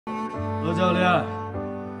罗教练，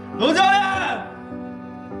罗教练，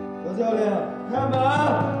罗教练，开门！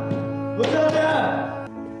罗教练。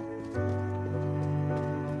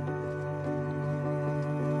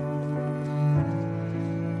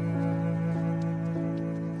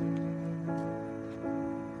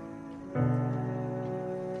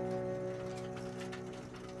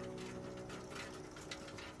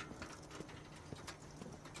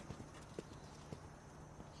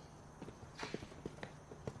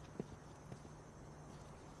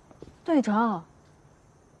 队长，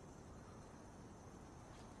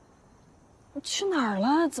你去哪儿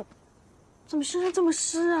了？怎么身上这么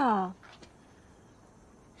湿啊？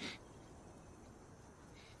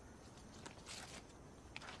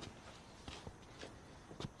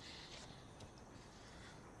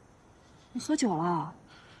你喝酒了？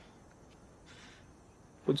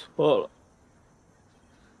我错了，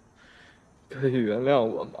可以原谅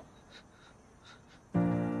我吗？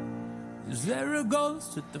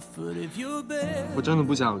 我真的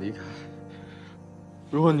不想离开。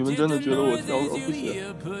如果你们真的觉得我跳高不行，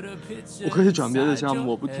我可以转别的项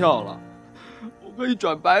目，我不跳了。我可以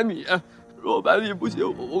转100米，如果100米不行，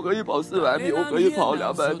我可以跑400米，我可以跑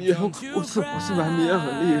200米，我400米也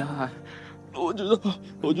很厉害。我知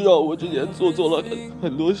道，我之前做了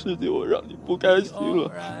很多事情，我让你不开心了。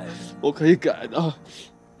我可以改的，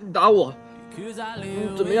你打我，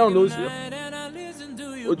怎么样都行。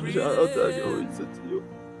 我只想要再给我一次机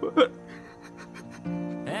会。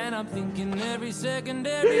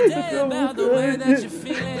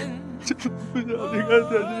真不想离开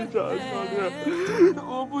田径场上，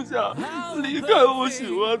我不想离开我喜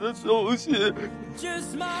欢的东西。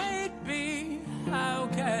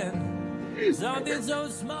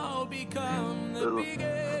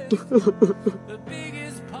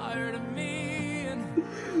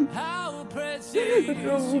可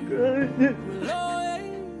不可以？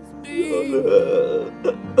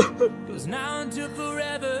 'Cause now until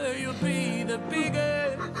forever you'll be the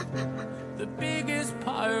biggest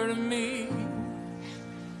part of me.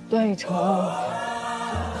 队长，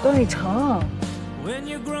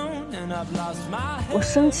我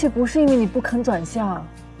生气不是因为你不肯转向，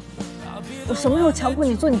我什么时候强迫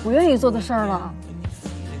你做你不愿意做的事儿了？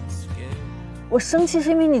我生气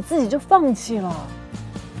是因为你自己就放弃了，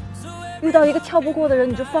遇到一个跳不过的人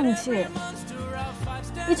你就放弃。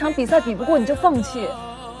 一场比赛比不过你就放弃，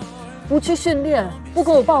不去训练，不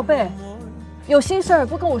跟我报备，有心事儿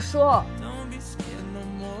不跟我说。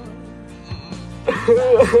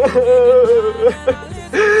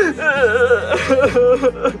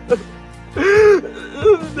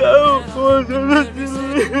我真的心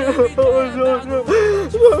里，我就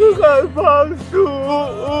是很害怕输，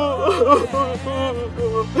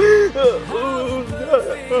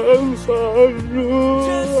很怕输。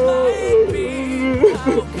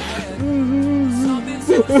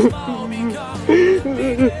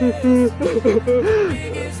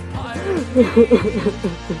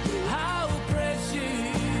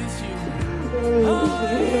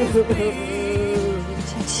 先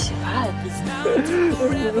起来，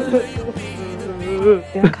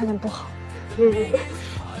别人看见不好。这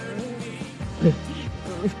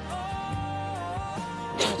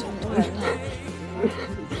么多人呢，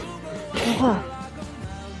说话。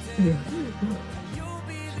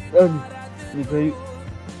那你可以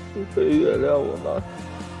原谅我吗？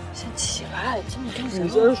先起来，这么多人。你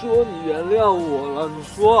先说你原谅我了，你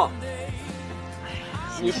说。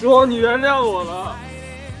你说你原谅我了。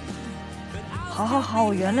好，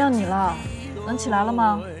我原谅你了。能起来了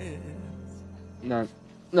吗？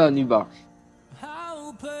那你把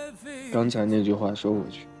刚才那句话收回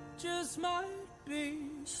去。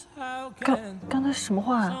刚才什么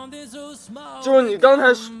话啊？就是你刚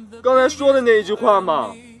才说的那一句话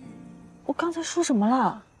嘛。我刚才说什么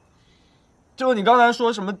了？就是你刚才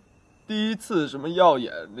说什么第一次什么耀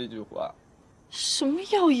眼那句话。什么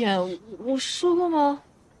耀眼？我说过吗？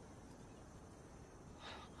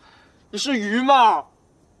你是鱼吗？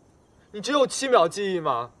你只有7秒记忆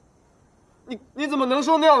吗？你怎么能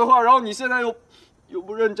说那样的话？然后你现在又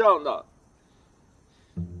不认账的？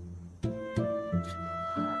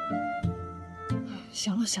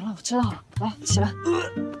行了，我知道了。来，起来。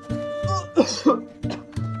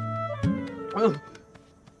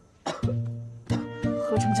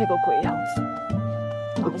喝成这个鬼样子，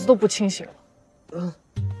脑子都不清醒了。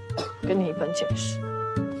给你一本解释。